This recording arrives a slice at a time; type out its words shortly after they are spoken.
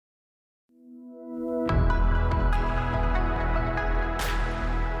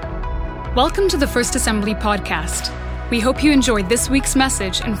Welcome to the First Assembly podcast. We hope you enjoyed this week's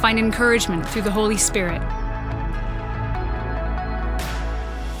message and find encouragement through the Holy Spirit.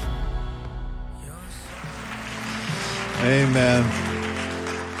 Amen.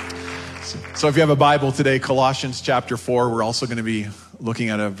 So if you have a Bible today, Colossians chapter 4, we're also going to be looking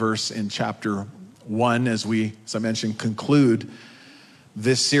at a verse in chapter 1 as we, as I mentioned, conclude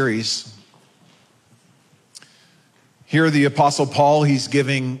this series. Here the Apostle Paul, he's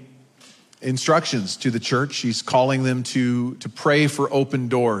giving instructions to the church. He's calling them to pray for open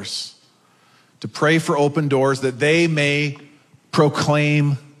doors. To pray for open doors that they may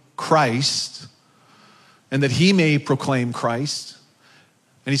proclaim Christ and that he may proclaim Christ.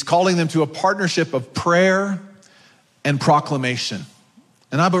 And he's calling them to a partnership of prayer and proclamation.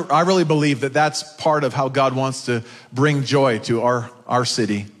 And I really believe that that's part of how God wants to bring joy to our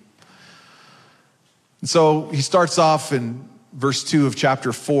city. And so he starts off in verse 2 of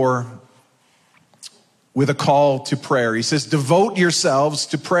chapter 4 with a call to prayer. He says, devote yourselves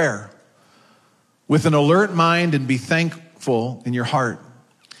to prayer with an alert mind and be thankful in your heart.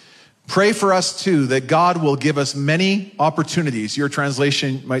 Pray for us too, that God will give us many opportunities. Your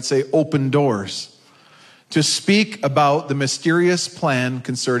translation might say open doors to speak about the mysterious plan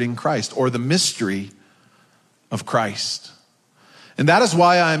concerning Christ, or the mystery of Christ. And that is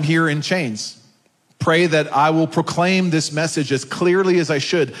why I'm here in chains. Pray that I will proclaim this message as clearly as I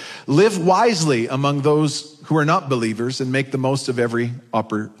should. Live wisely among those who are not believers and make the most of every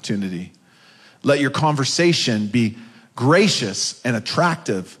opportunity. Let your conversation be gracious and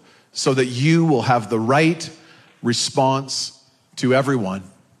attractive so that you will have the right response to everyone.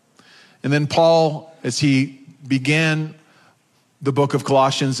 And then Paul, as he began the book of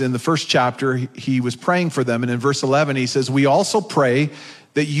Colossians in the first chapter, he was praying for them. And in verse 11, he says, we also pray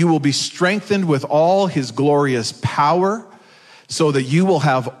that you will be strengthened with all his glorious power so that you will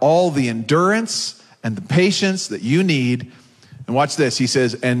have all the endurance and the patience that you need. And watch this, he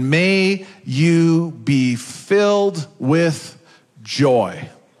says, and may you be filled with joy.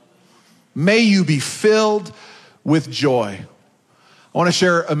 May you be filled with joy. I want to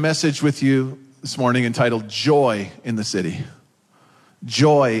share a message with you this morning entitled Joy in the City.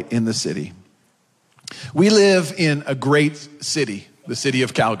 Joy in the City. We live in a great city, the city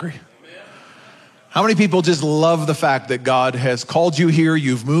of Calgary. How many people just love the fact that God has called you here,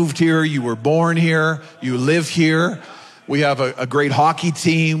 you've moved here, you were born here, you live here. We have a great hockey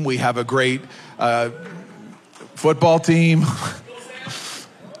team, we have a great football team.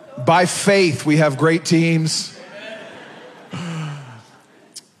 By faith, we have great teams.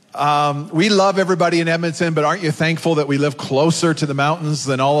 We love everybody in Edmonton, but aren't you thankful that we live closer to the mountains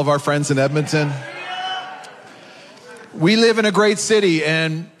than all of our friends in Edmonton? We live in a great city,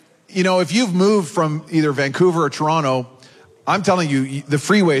 and you know, if you've moved from either Vancouver or Toronto, I'm telling you, the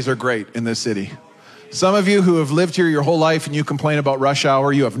freeways are great in this city. Some of you who have lived here your whole life and you complain about rush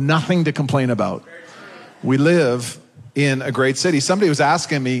hour, you have nothing to complain about. We live in a great city. Somebody was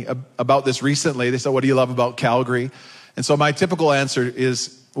asking me about this recently. They said, what do you love about Calgary? And so my typical answer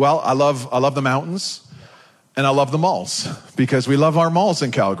is, well, I love the mountains and I love the malls because we love our malls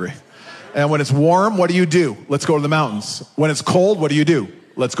in Calgary. And when it's warm, what do? Let's go to the mountains. When it's cold, what do?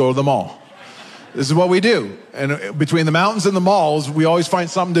 Let's go to the mall. This is what we do. And between the mountains and the malls, we always find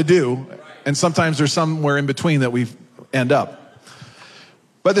something to do. And sometimes there's somewhere in between that we end up.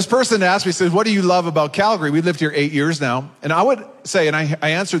 But this person asked me, says, what do you love about Calgary? We've lived here 8 years now. And I would say, and I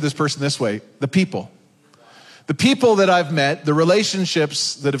answered this person this way, the people. The people that I've met, the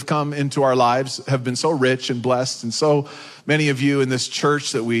relationships that have come into our lives have been so rich and blessed. And so many of you in this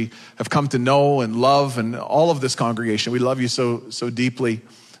church that we have come to know and love, and all of this congregation, we love you so deeply.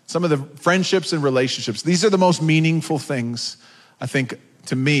 Some of the friendships and relationships, these are the most meaningful things, I think,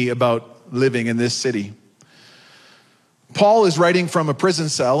 to me about living in this city. Paul is writing from a prison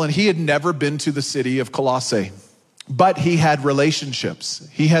cell, and he had never been to the city of Colossae, but he had relationships.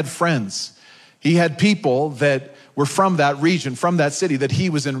 He had friends. He had people that were from that region, from that city, that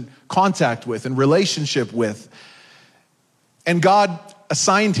he was in contact with, in relationship with. And God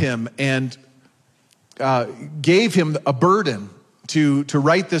assigned him and gave him a burden to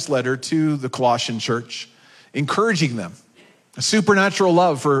write this letter to the Colossian church, encouraging them. A supernatural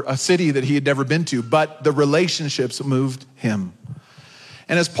love for a city that he had never been to, but the relationships moved him.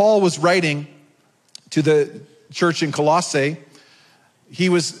 And as Paul was writing to the church in Colossae, he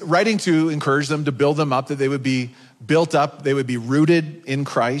was writing to encourage them, to build them up, that they would be built up, they would be rooted in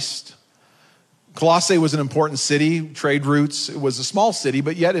Christ. Colossae was an important city, trade routes. It was a small city,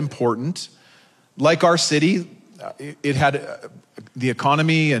 but yet important. Like our city, it had the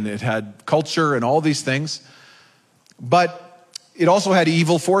economy and it had culture and all these things. But it also had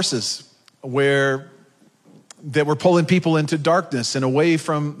evil forces. that were pulling people into darkness and away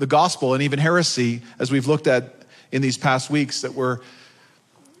from the gospel, and even heresy, as we've looked at in these past weeks, that were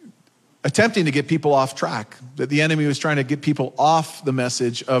attempting to get people off track, that the enemy was trying to get people off the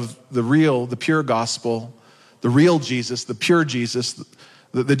message of the pure gospel, the real Jesus, the pure Jesus,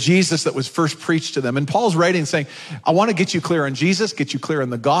 the Jesus that was first preached to them. And Paul's writing saying, I want to get you clear on Jesus, get you clear on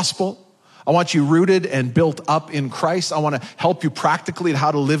the gospel. I want you rooted and built up in Christ. I want to help you practically at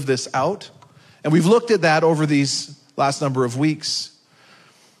how to live this out. And we've looked at that over these last number of weeks.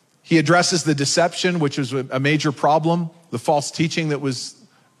 He addresses the deception, which was a major problem, the false teaching that was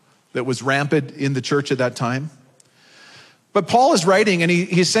rampant in the church at that time. But Paul is writing, and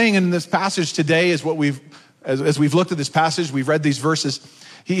he's saying in this passage today, as we've looked at this passage, we've read these verses,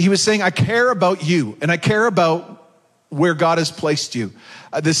 he was saying, I care about you, and I care about where God has placed you,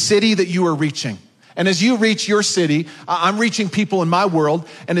 the city that you are reaching. And as you reach your city, I'm reaching people in my world.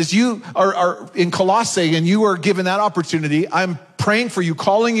 And as you are in Colossae and you are given that opportunity, I'm praying for you,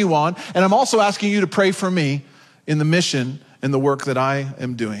 calling you on. And I'm also asking you to pray for me in the mission and the work that I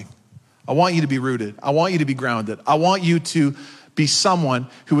am doing. I want you to be rooted. I want you to be grounded. I want you to be someone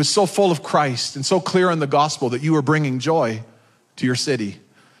who is so full of Christ and so clear on the gospel that you are bringing joy to your city.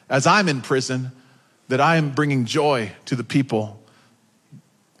 As I'm in prison, that I am bringing joy to the people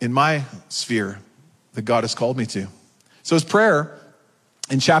in my sphere that God has called me to. So his prayer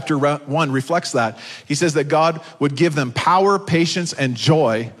in chapter 1 reflects that. He says that God would give them power, patience, and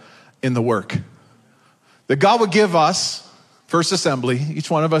joy in the work. That God would give us, First Assembly, each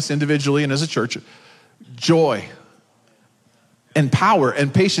one of us individually and as a church, joy and power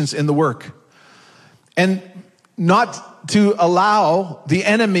and patience in the work. And not to allow the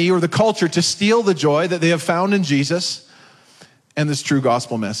enemy or the culture to steal the joy that they have found in Jesus and this true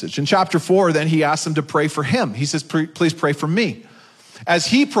gospel message. In chapter 4, then he asks them to pray for him. He says, please pray for me. As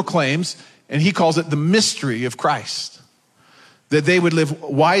he proclaims, and he calls it the mystery of Christ, that they would live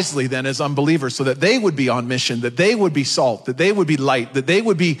wisely then as unbelievers so that they would be on mission, that they would be salt, that they would be light, that they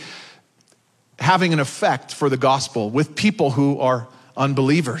would be having an effect for the gospel with people who are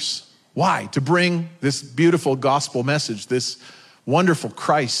unbelievers. Why? To bring this beautiful gospel message, this wonderful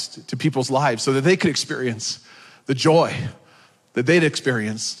Christ to people's lives so that they could experience the joy that they'd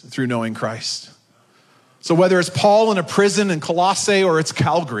experienced through knowing Christ. So whether it's Paul in a prison in Colossae or it's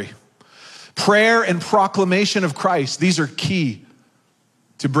Calgary, prayer and proclamation of Christ, these are key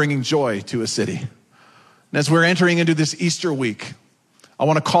to bringing joy to a city. And as we're entering into this Easter week, I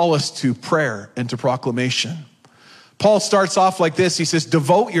want to call us to prayer and to proclamation. Paul starts off like this. He says,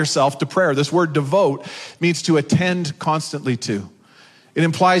 devote yourself to prayer. This word devote means to attend constantly to. It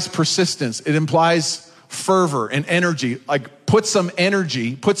implies persistence. It implies fervor and energy. Like put some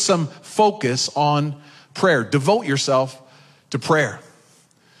energy, put some focus on prayer. Devote yourself to prayer.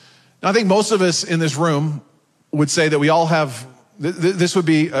 Now, I think most of us in this room would say that we all have, this would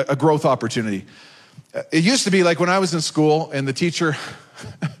be a growth opportunity. It used to be like when I was in school and the teacher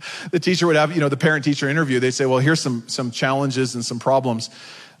would have, the parent-teacher interview. They'd say, well, here's some challenges and some problems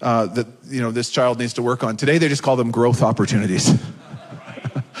that, this child needs to work on. Today, they just call them growth opportunities.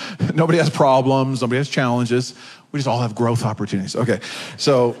 Nobody has problems. Nobody has challenges. We just all have growth opportunities. Okay.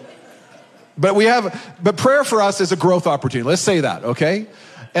 So, but prayer for us is a growth opportunity. Let's say that, okay?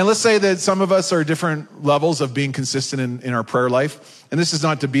 And let's say that some of us are different levels of being consistent in our prayer life. And this is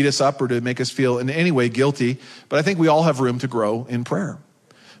not to beat us up or to make us feel in any way guilty, but I think we all have room to grow in prayer.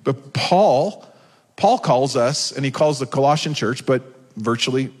 But Paul calls us, and he calls the Colossian church, but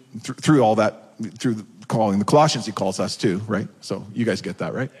virtually through all that, through calling the Colossians, he calls us too, right? So you guys get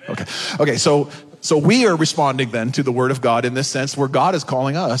that, right? Okay. So we are responding then to the word of God in this sense where God is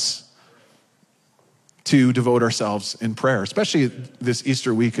calling us to devote ourselves in prayer, especially this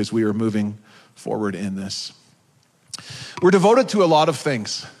Easter week as we are moving forward in this. We're devoted to a lot of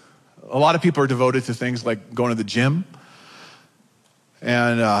things. A lot of people are devoted to things like going to the gym.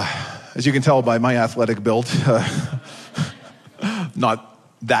 And as you can tell by my athletic build, not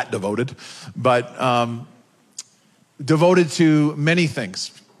that devoted, but devoted to many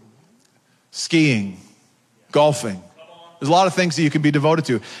things. Skiing, golfing. There's a lot of things that you can be devoted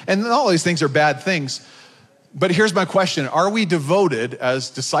to. And all these things are bad things. But here's my question. Are we devoted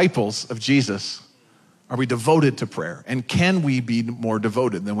as disciples of Jesus? Are we devoted to prayer? And can we be more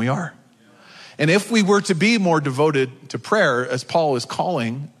devoted than we are? And if we were to be more devoted to prayer, as Paul is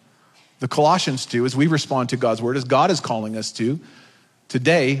calling the Colossians to, as we respond to God's word, as God is calling us to,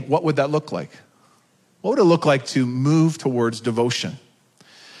 today, what would that look like? What would it look like to move towards devotion?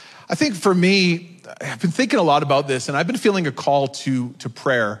 I think for me, I've been thinking a lot about this, and I've been feeling a call to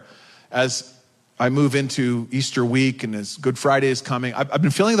prayer as I move into Easter week and as Good Friday is coming, I've been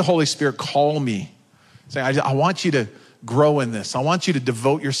feeling the Holy Spirit call me, saying, I want you to grow in this. I want you to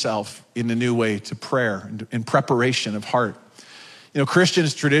devote yourself in a new way to prayer and in preparation of heart.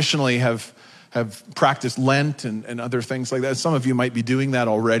 Christians traditionally have practiced Lent and other things like that. Some of you might be doing that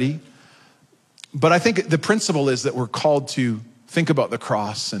already. But I think the principle is that we're called to think about the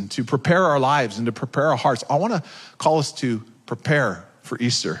cross and to prepare our lives and to prepare our hearts. I want to call us to prepare for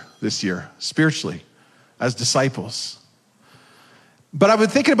Easter this year, spiritually, as disciples. But I've been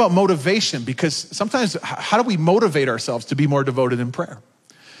thinking about motivation, because sometimes how do we motivate ourselves to be more devoted in prayer?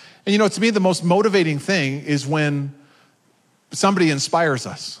 And to me, the most motivating thing is when somebody inspires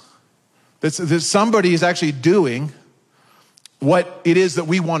us. That somebody is actually doing what it is that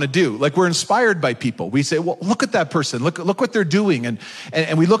we want to do. Like, we're inspired by people. We say, well, look at that person. Look what they're doing. And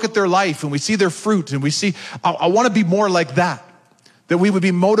we look at their life and we see their fruit and we see, I want to be more like that. That we would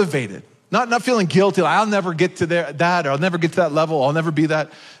be motivated. Not feeling guilty. I'll never get to that, or I'll never get to that level. I'll never be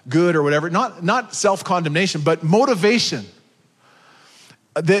that good or whatever. Not self-condemnation, but motivation.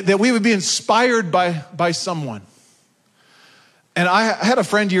 That we would be inspired by someone. And I had a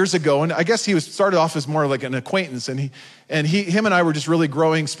friend years ago, and I guess he started off as more like an acquaintance, and him and I were just really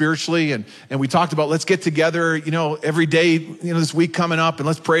growing spiritually, and we talked about, let's get together, every day, this week coming up, and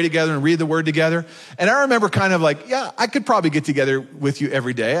let's pray together and read the word together. And I remember kind of like, yeah, I could probably get together with you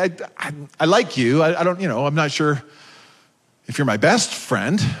every day. I like you. I don't, I'm not sure if you're my best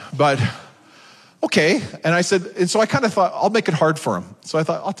friend, but okay. And so I kind of thought, I'll make it hard for him. So I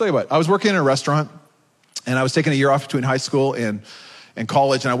thought, I'll tell you what, I was working in a restaurant. And I was taking a year off between high school and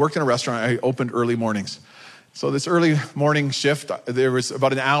college, and I worked in a restaurant. I opened early mornings. So this early morning shift, there was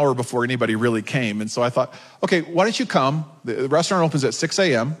about an hour before anybody really came. And so I thought, okay, why don't you come? The restaurant opens at 6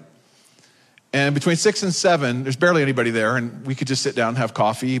 a.m. And between 6 and 7, there's barely anybody there, and we could just sit down and have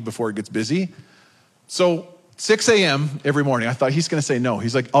coffee before it gets busy. So 6 a.m. every morning, I thought, he's going to say no.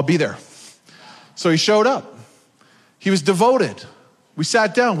 He's like, I'll be there. So he showed up. He was devoted. We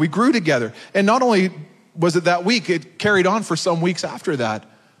sat down. We grew together. And not only was it that week, it carried on for some weeks after that.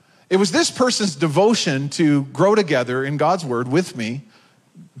 It was this person's devotion to grow together in God's word with me,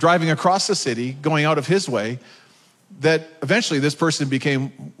 driving across the city, going out of his way, that eventually this person became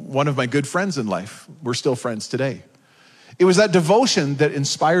one of my good friends in life. We're still friends today. It was that devotion that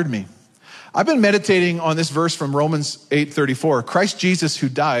inspired me. I've been meditating on this verse from Romans 8:34. Christ Jesus, who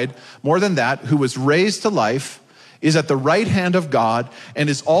died, more than that, who was raised to life, is at the right hand of God and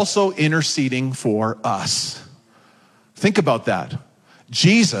is also interceding for us. Think about that.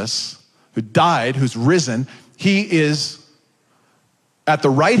 Jesus, who died, who's risen, he is at the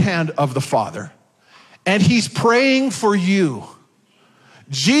right hand of the Father, and he's praying for you.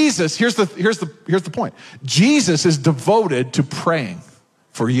 Jesus, here's the point. Jesus is devoted to praying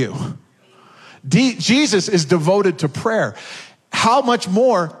for you. Jesus is devoted to prayer. How much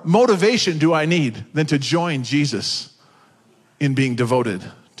more motivation do I need than to join Jesus in being devoted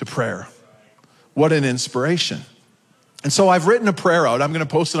to prayer? What an inspiration. And so I've written a prayer out. I'm going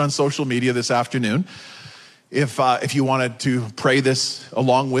to post it on social media this afternoon if you wanted to pray this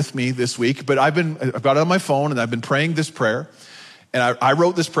along with me this week. But I've got it on my phone, and I've been praying this prayer. And I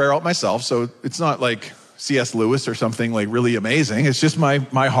wrote this prayer out myself, so it's not like C.S. Lewis or something like really amazing. It's just my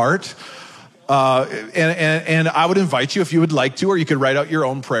heart. And I would invite you, if you would like to, or you could write out your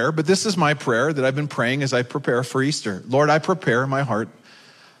own prayer. But this is my prayer that I've been praying as I prepare for Easter. Lord, I prepare my heart.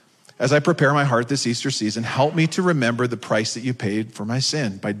 As I prepare my heart this Easter season, help me to remember the price that you paid for my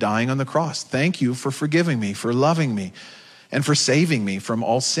sin by dying on the cross. Thank you for forgiving me, for loving me, and for saving me from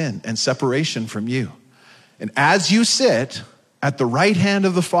all sin and separation from you. And as you sit at the right hand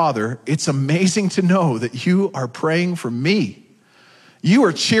of the Father, it's amazing to know that you are praying for me. You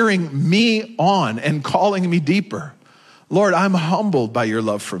are cheering me on and calling me deeper. Lord, I'm humbled by your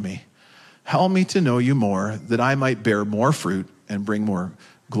love for me. Help me to know you more, that I might bear more fruit and bring more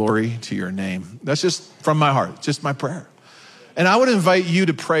glory to your name. That's just from my heart, just my prayer. And I would invite you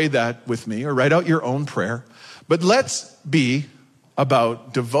to pray that with me, or write out your own prayer. But let's be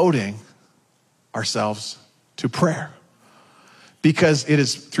about devoting ourselves to prayer, because it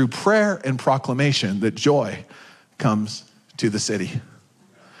is through prayer and proclamation that joy comes to the city.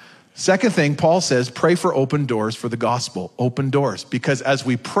 Second thing, Paul says, pray for open doors for the gospel. Open doors. Because as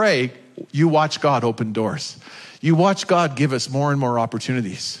we pray, you watch God open doors. You watch God give us more and more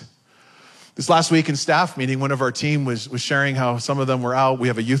opportunities. This last week in staff meeting, one of our team was sharing how some of them were out. We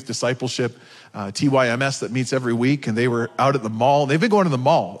have a youth discipleship, TYMS, that meets every week, and they were out at the mall. They've been going to the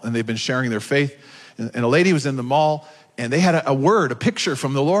mall, and they've been sharing their faith. And a lady was in the mall, And they had a word, a picture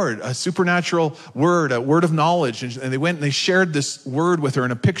from the Lord, a supernatural word, a word of knowledge. And they went and they shared this word with her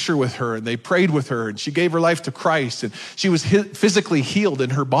and a picture with her. And they prayed with her. And she gave her life to Christ. And she was physically healed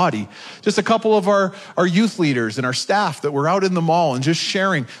in her body. Just a couple of our youth leaders and our staff that were out in the mall and just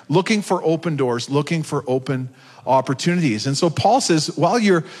sharing, looking for open doors, looking for open opportunities. And so Paul says, while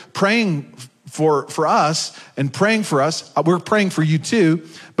you're praying for us and praying for us, we're praying for you too.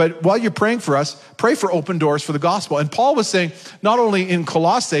 But while you're praying for us, pray for open doors for the gospel. And Paul was saying, not only in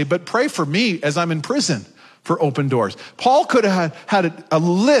Colossae, but pray for me as I'm in prison for open doors. Paul could have had a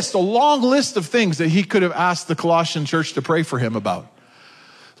long list of things that he could have asked the Colossian church to pray for him about.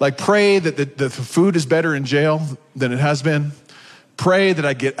 Like pray that the food is better in jail than it has been. Pray that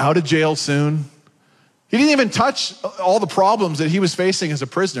I get out of jail soon. He didn't even touch all the problems that he was facing as a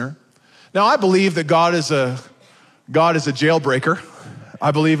prisoner. Now, I believe that God is a jailbreaker.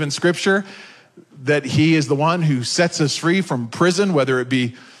 I believe in Scripture that he is the one who sets us free from prison, whether it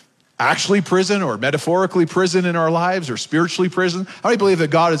be actually prison or metaphorically prison in our lives or spiritually prison. I believe that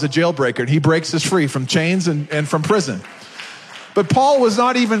God is a jailbreaker and he breaks us free from chains and from prison. But Paul was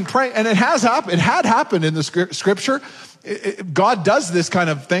not even praying, and it has happened. It had happened in the Scripture. God does this kind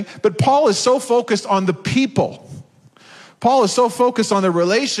of thing, but Paul is so focused on the people. Paul is so focused on the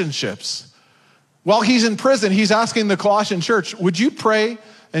relationships. While he's in prison, he's asking the Colossian church, would you pray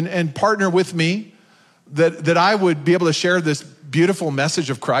and partner with me that I would be able to share this beautiful message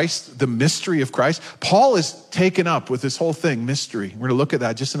of Christ, the mystery of Christ? Paul is taken up with this whole thing, mystery. We're going to look at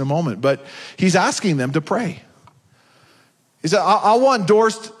that just in a moment. But he's asking them to pray. He said, I want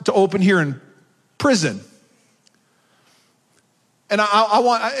doors to open here in prison. And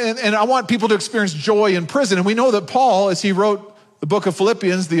I want people to experience joy in prison. And we know that Paul, as he wrote the book of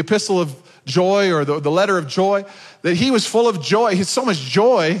Philippians, the epistle of joy or the letter of joy, that he was full of joy. He has so much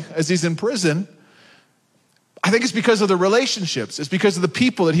joy as he's in prison. I think it's because of the relationships. It's because of the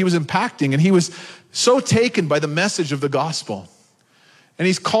people that he was impacting. And he was so taken by the message of the gospel. And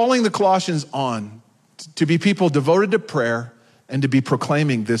he's calling the Colossians on to be people devoted to prayer and to be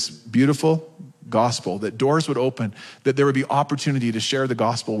proclaiming this beautiful gospel, that doors would open, that there would be opportunity to share the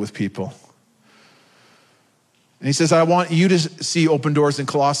gospel with people. And he says, I want you to see open doors in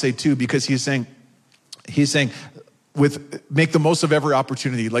Colossae too, because he's saying, make the most of every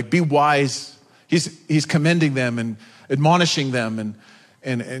opportunity, like be wise. He's commending them and admonishing them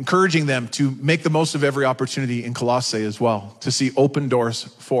and encouraging them to make the most of every opportunity in Colossae as well, to see open doors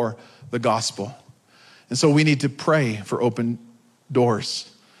for the gospel. And so we need to pray for open doors.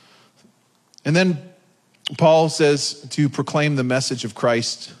 And then Paul says to proclaim the message of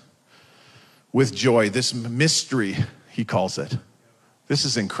Christ with joy. This mystery, he calls it. This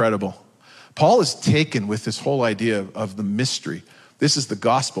is incredible. Paul is taken with this whole idea of the mystery. This is the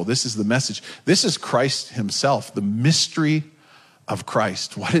gospel. This is the message. This is Christ himself, the mystery of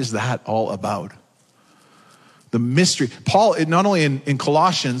Christ. What is that all about? The mystery. Paul, not only in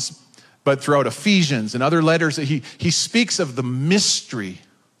Colossians, but throughout Ephesians and other letters, he speaks of the mystery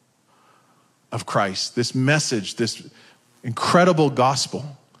of Christ, this message, this incredible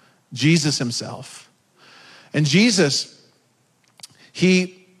gospel, Jesus himself. And Jesus,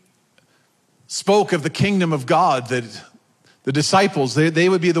 he spoke of the kingdom of God, that the disciples, they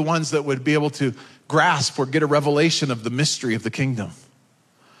would be the ones that would be able to grasp or get a revelation of the mystery of the kingdom.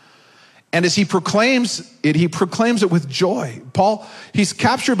 And as he proclaims it with joy. Paul, he's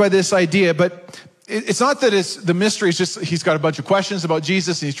captured by this idea, but it's not that the mystery is just, he's got a bunch of questions about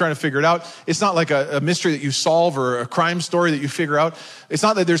Jesus and he's trying to figure it out. It's not like a mystery that you solve or a crime story that you figure out. It's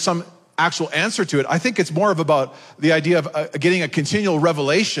not that there's some actual answer to it. I think it's more about the idea of getting a continual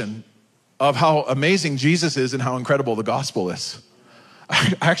revelation of how amazing Jesus is and how incredible the gospel is.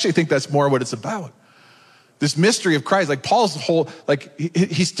 I actually think that's more what it's about. This mystery of Christ, like Paul's whole, like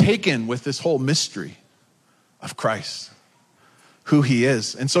he's taken with this whole mystery of Christ, who he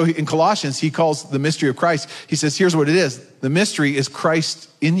is. And so in Colossians, he calls the mystery of Christ, he says, here's what it is. The mystery is Christ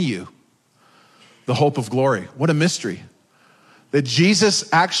in you, the hope of glory. What a mystery. That Jesus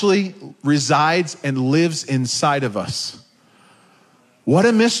actually resides and lives inside of us. What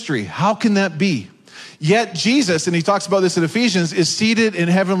a mystery. How can that be? Yet Jesus, and he talks about this in Ephesians, is seated in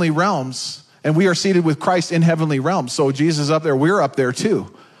heavenly realms, and we are seated with Christ in heavenly realms. So Jesus is up there, we're up there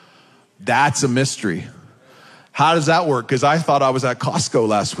too. That's a mystery. How does that work? Because I thought I was at Costco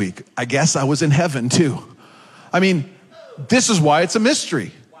last week. I guess I was in heaven too. I mean, this is why it's a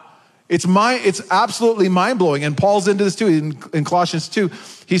mystery. It's absolutely mind-blowing. And Paul's into this too. In Colossians 2,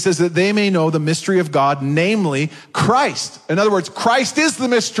 he says that they may know the mystery of God, namely Christ. In other words, Christ is the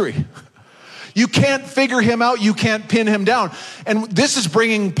mystery. You can't figure him out. You can't pin him down. And this is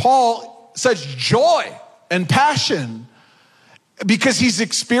bringing Paul such joy and passion because he's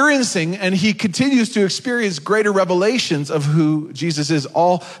experiencing and he continues to experience greater revelations of who Jesus is,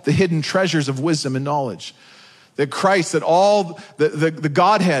 all the hidden treasures of wisdom and knowledge. That Christ, that all the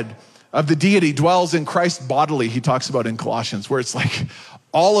Godhead of the deity dwells in Christ bodily, he talks about in Colossians, where it's like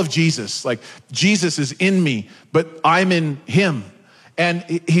all of Jesus, like Jesus is in me, but I'm in him. And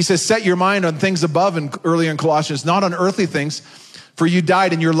he says, set your mind on things above, and earlier in Colossians, not on earthly things, for you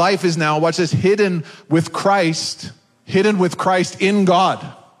died and your life is now, watch this, hidden with Christ in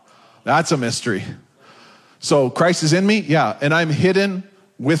God. That's a mystery. So Christ is in me, yeah, and I'm hidden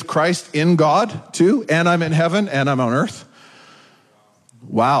with Christ in God too, and I'm in heaven and I'm on earth.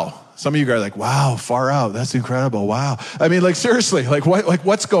 Wow. Some of you guys are like, wow, far out. That's incredible. Wow. I mean, like seriously, like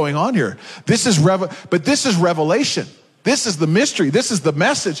what's going on here? This is revelation. This is the mystery. This is the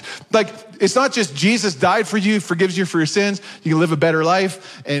message. Like, it's not just Jesus died for you, forgives you for your sins. You can live a better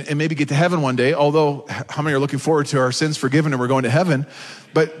life and maybe get to heaven one day. Although, how many are looking forward to our sins forgiven and we're going to heaven?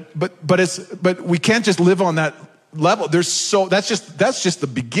 But we can't just live on that level. That's just the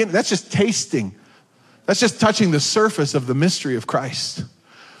beginning. That's just tasting. That's just touching the surface of the mystery of Christ.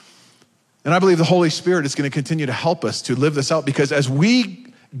 And I believe the Holy Spirit is going to continue to help us to live this out, because as we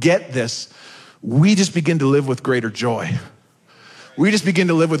get this, we just begin to live with greater joy. We just begin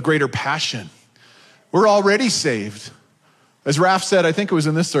to live with greater passion. We're already saved. As Raph said, I think it was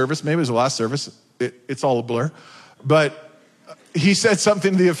in this service, maybe it was the last service, it's all a blur, but he said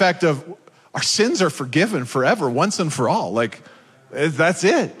something to the effect of, our sins are forgiven forever, once and for all. Like, that's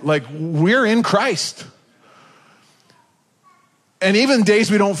it. Like, we're in Christ. And even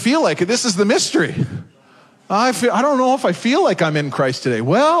days we don't feel like it, this is the mystery. I don't know if I feel like I'm in Christ today.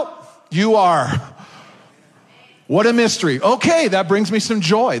 Well, you are. What a mystery. Okay, that brings me some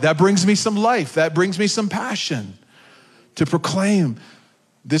joy. That brings me some life. That brings me some passion to proclaim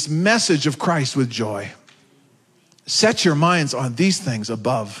this message of Christ with joy. Set your minds on these things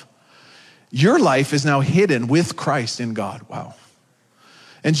above. Your life is now hidden with Christ in God. Wow.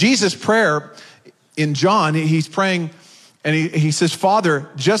 And Jesus' prayer in John, he's praying and he says, Father,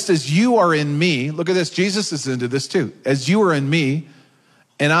 just as you are in me, look at this, Jesus is into this too. As you are in me,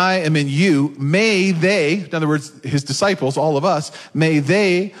 and I am in you, may they, in other words, his disciples, all of us, may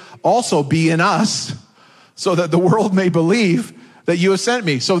they also be in us, so that the world may believe that you have sent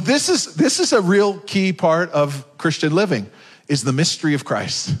me. So this is a real key part of Christian living, is the mystery of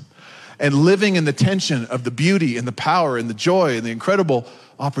Christ. And living in the tension of the beauty and the power and the joy and the incredible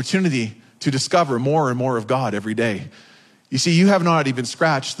opportunity to discover more and more of God every day. You see, you have not even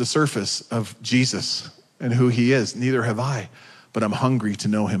scratched the surface of Jesus and who he is. Neither have I. But I'm hungry to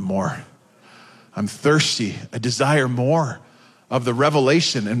know him more. I'm thirsty. I desire more of the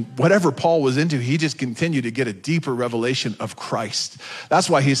revelation. And whatever Paul was into, he just continued to get a deeper revelation of Christ. That's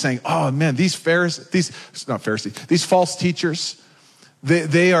why he's saying, oh man, these false teachers,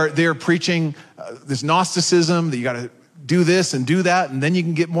 they are preaching this Gnosticism that you got to do this and do that, and then you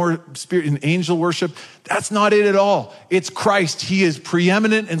can get more spirit and angel worship. That's not it at all. It's Christ. He is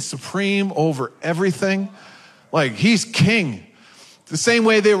preeminent and supreme over everything. Like, he's king. The same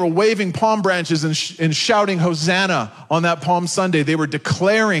way they were waving palm branches and shouting Hosanna on that Palm Sunday, they were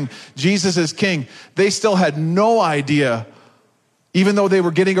declaring Jesus as king. They still had no idea, even though they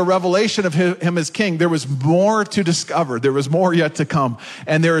were getting a revelation of him as king, there was more to discover. There was more yet to come.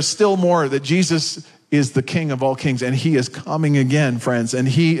 And there is still more, that Jesus is the King of all kings, and he is coming again, friends, and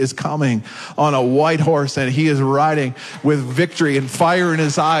he is coming on a white horse, and he is riding with victory and fire in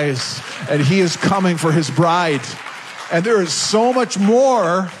his eyes, and he is coming for his bride. And there is so much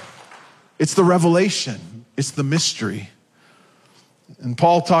more. It's the revelation. It's the mystery. And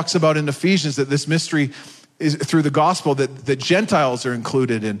Paul talks about in Ephesians that this mystery is through the gospel, that Gentiles are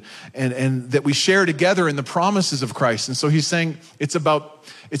included and that we share together in the promises of Christ. And so he's saying it's about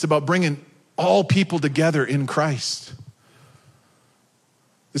bringing all people together in Christ.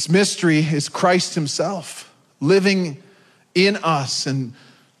 This mystery is Christ himself living in us. And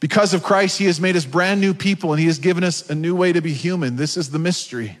because of Christ, he has made us brand new people, and he has given us a new way to be human. This is the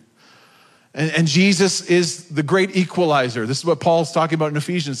mystery. And Jesus is the great equalizer. This is what Paul's talking about in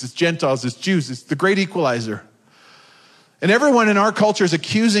Ephesians. It's Gentiles, it's Jews, it's the great equalizer. And everyone in our culture is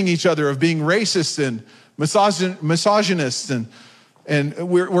accusing each other of being racist and misogynist, and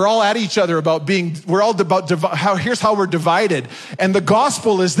we're all at each other about here's how we're divided. And the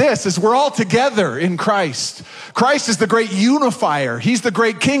gospel is this, is we're all together in Christ. Christ is the great unifier. He's the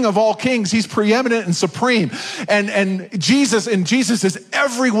great King of all kings. He's preeminent and supreme. And Jesus is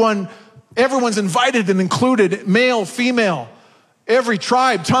everyone's invited and included, male, female. every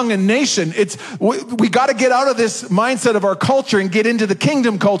tribe, tongue, and nation. We got to get out of this mindset of our culture and get into the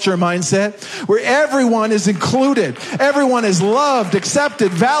kingdom culture mindset where everyone is included. Everyone is loved,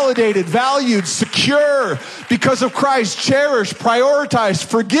 accepted, validated, valued, secure because of Christ, cherished, prioritized,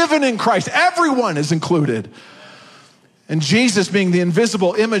 forgiven in Christ. Everyone is included. And Jesus, being the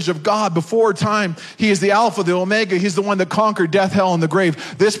invisible image of God before time, he is the Alpha, the Omega. He's the one that conquered death, hell, and the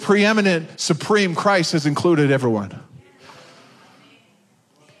grave. This preeminent, supreme Christ has included everyone.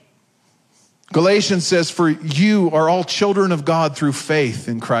 Galatians says, for you are all children of God through faith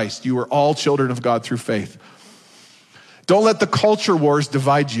in Christ. You are all children of God through faith. Don't let the culture wars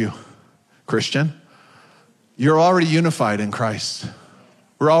divide you, Christian. You're already unified in Christ.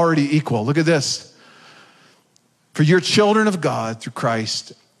 We're already equal. Look at this. For you're children of God through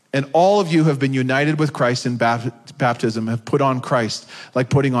Christ, and all of you have been united with Christ in baptism, have put on Christ like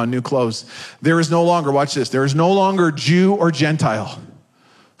putting on new clothes. There is no longer, watch this, there is no longer Jew or Gentile,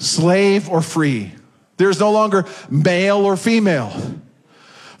 slave or free. There's no longer male or female.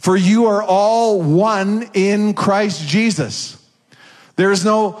 For you are all one in Christ Jesus. There's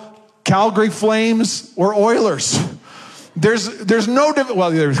no Calgary Flames or Oilers. There's no,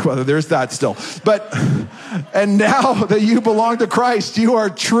 there's that still. But, and now that you belong to Christ, you are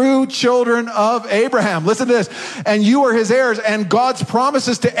true children of Abraham. Listen to this. And you are his heirs, and God's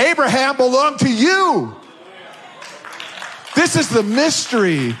promises to Abraham belong to you. This is the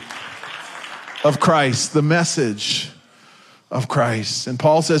mystery of Christ, the message of Christ. And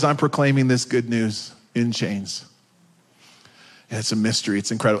Paul says, I'm proclaiming this good news in chains. And it's a mystery.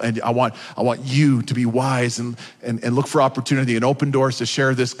 It's incredible. And I want you to be wise and look for opportunity and open doors to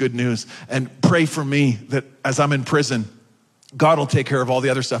share this good news. And pray for me that as I'm in prison, God will take care of all the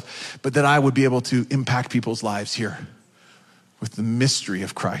other stuff, but that I would be able to impact people's lives here with the mystery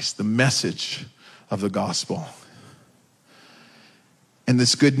of Christ, the message of the gospel. And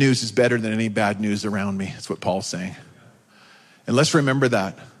this good news is better than any bad news around me. That's what Paul's saying. And let's remember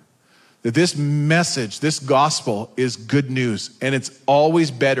that this message, this gospel is good news, and it's always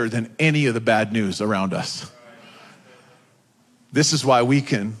better than any of the bad news around us. This is why we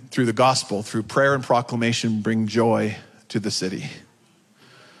can, through the gospel, through prayer and proclamation, bring joy to the city.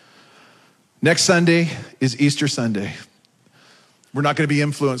 Next Sunday is Easter Sunday. We're not going to be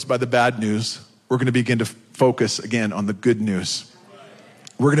influenced by the bad news. We're going to begin to focus again on the good news.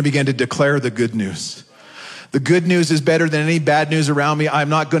 We're going to begin to declare the good news. The good news is better than any bad news around me. I'm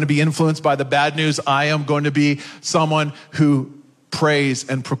not going to be influenced by the bad news. I am going to be someone who prays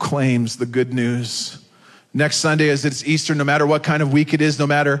and proclaims the good news. Next Sunday, as it's Easter, no matter what kind of week it is, no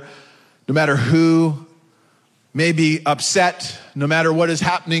matter who may be upset, no matter what is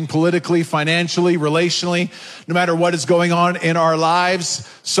happening politically, financially, relationally, no matter what is going on in our lives,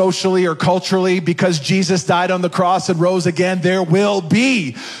 socially or culturally, because Jesus died on the cross and rose again, there will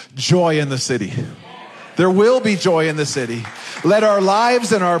be joy in the city. There will be joy in the city. Let our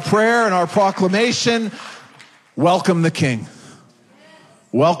lives and our prayer and our proclamation welcome the King.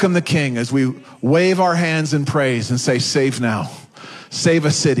 Welcome the King as we wave our hands in praise and say, save now. Save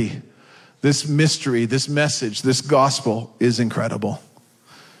a city. This mystery, this message, this gospel is incredible.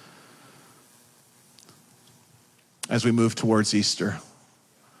 As we move towards Easter,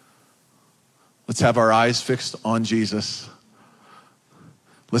 let's have our eyes fixed on Jesus.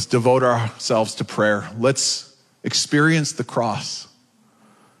 Let's devote ourselves to prayer. Let's experience the cross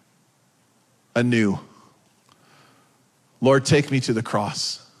anew. Lord, take me to the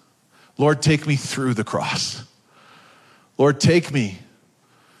cross. Lord, take me through the cross. Lord, take me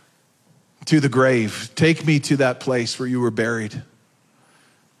to the grave. Take me to that place where you were buried.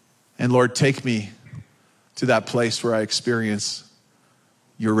 And Lord, take me to that place where I experience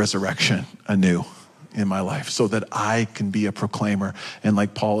your resurrection anew in my life so that I can be a proclaimer. And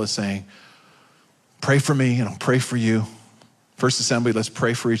like Paul is saying, pray for me and I'll pray for you. First Assembly, let's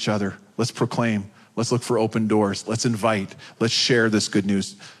pray for each other. Let's proclaim. Let's look for open doors. Let's invite. Let's share this good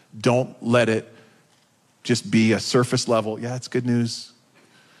news. Don't let it just be a surface level. Yeah, it's good news.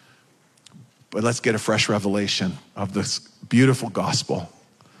 But let's get a fresh revelation of this beautiful gospel.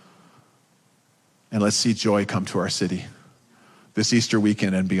 And let's see joy come to our city this Easter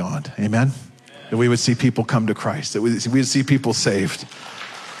weekend and beyond. Amen? That we would see people come to Christ. That we would see people saved.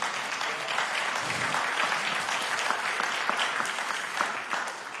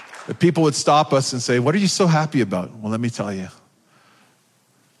 That people would stop us and say, what are you so happy about? Well, let me tell you.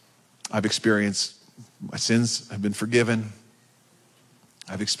 I've experienced, my sins have been forgiven.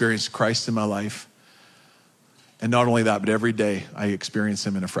 I've experienced Christ in my life. And not only that, but every day I experience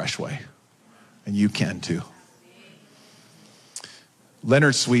him in a fresh way. And you can too.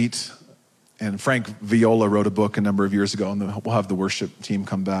 Leonard Sweet And Frank Viola wrote a book a number of years ago, and we'll have the worship team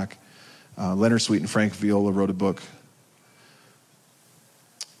come back. Leonard Sweet and Frank Viola wrote a book.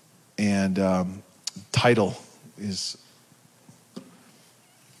 And title is,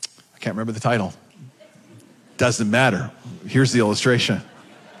 I can't remember the title. Doesn't matter. Here's the illustration.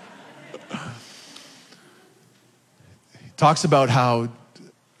 He talks about how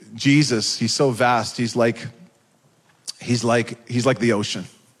Jesus, he's so vast, he's like the ocean.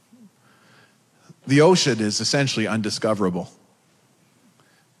 The ocean is essentially undiscoverable.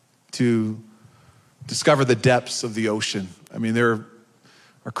 To discover the depths of the ocean, I mean, there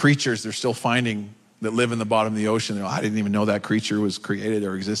are creatures they're still finding that live in the bottom of the ocean. I didn't even know that creature was created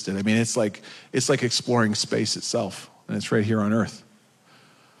or existed. I mean, it's like exploring space itself, and it's right here on earth.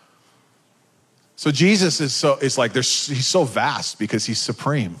 So Jesus he's so vast because he's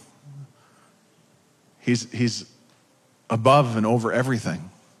supreme. He's above and over everything.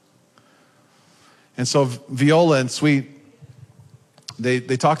 And so Viola and Sweet, they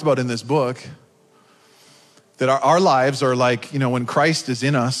talked about in this book that our lives are like, when Christ is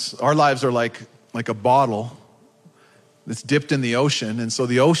in us, our lives are like a bottle that's dipped in the ocean. And so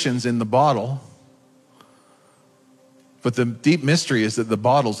the ocean's in the bottle. But the deep mystery is that the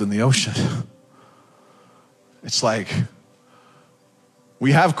bottle's in the ocean. It's like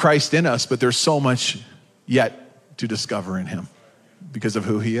we have Christ in us, but there's so much yet to discover in him because of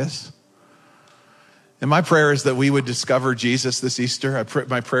who he is. And my prayer is that we would discover Jesus this Easter.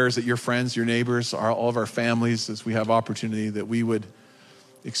 My prayer is that your friends, your neighbors, all of our families, as we have opportunity, that we would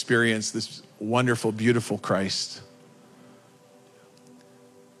experience this wonderful, beautiful Christ.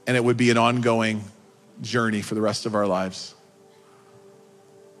 And it would be an ongoing journey for the rest of our lives.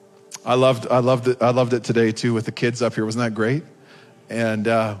 I loved it today too with the kids up here. Wasn't that great? And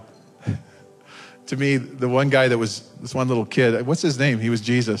to me, the one guy this one little kid, what's his name? He was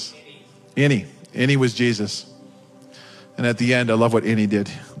Jesus. Innie was Jesus. And at the end, I love what Innie did.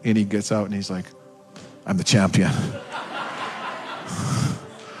 Innie gets out and he's like, I'm the champion.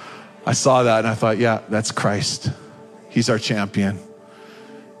 I saw that and I thought, yeah, that's Christ. He's our champion.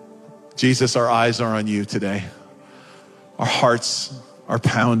 Jesus, our eyes are on you today. Our hearts are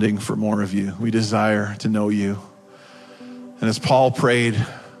pounding for more of you. We desire to know you. And as Paul prayed,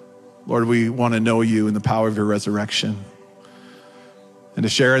 Lord, we want to know you in the power of your resurrection and to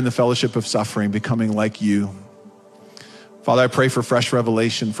share in the fellowship of suffering, becoming like you. Father, I pray for fresh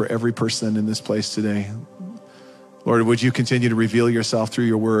revelation for every person in this place today. Lord, would you continue to reveal yourself through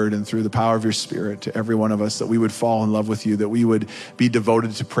your word and through the power of your spirit to every one of us, that we would fall in love with you, that we would be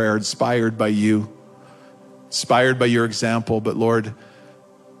devoted to prayer, inspired by you, inspired by your example, but Lord,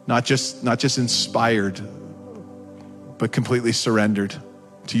 not just inspired, but completely surrendered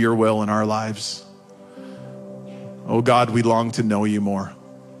to your will in our lives. Oh God, we long to know you more.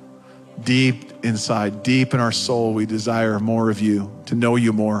 Deep inside, deep in our soul, we desire more of you, to know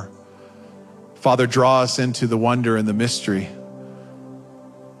you more. Father, draw us into the wonder and the mystery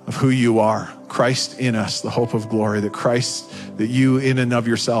of who you are. Christ in us, the hope of glory, that you in and of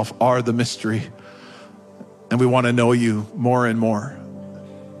yourself are the mystery. And we want to know you more and more.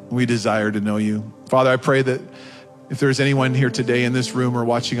 We desire to know you. Father, I pray that if there's anyone here today in this room or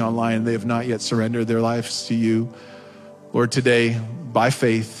watching online, they have not yet surrendered their lives to you, Lord, today, by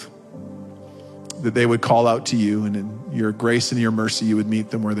faith, that they would call out to you, and in your grace and your mercy, you would meet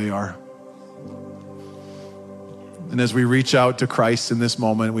them where they are. And as we reach out to Christ in this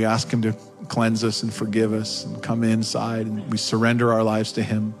moment, we ask him to cleanse us and forgive us and come inside, and we surrender our lives to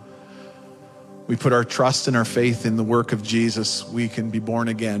him. We put our trust and our faith in the work of Jesus. We can be born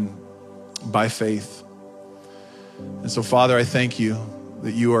again by faith. And so, Father, I thank you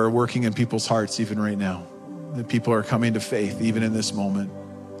that you are working in people's hearts even right now, that people are coming to faith even in this moment.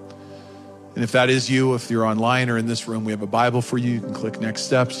 And if that is you, if you're online or in this room, we have a Bible for you. You can click next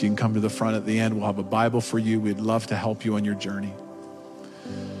steps. You can come to the front at the end. We'll have a Bible for you. We'd love to help you on your journey.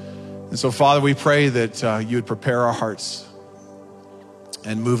 And so, Father, we pray that you would prepare our hearts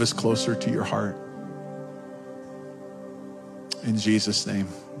and move us closer to your heart. In Jesus' name,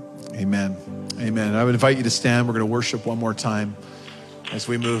 amen. Amen. I would invite you to stand. We're going to worship one more time as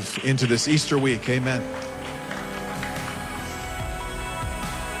we move into this Easter week. Amen.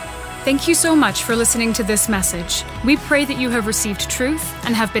 Thank you so much for listening to this message. We pray that you have received truth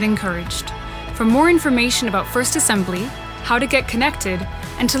and have been encouraged. For more information about First Assembly, how to get connected,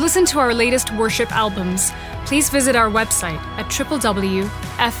 and to listen to our latest worship albums, please visit our website at www.fa.church.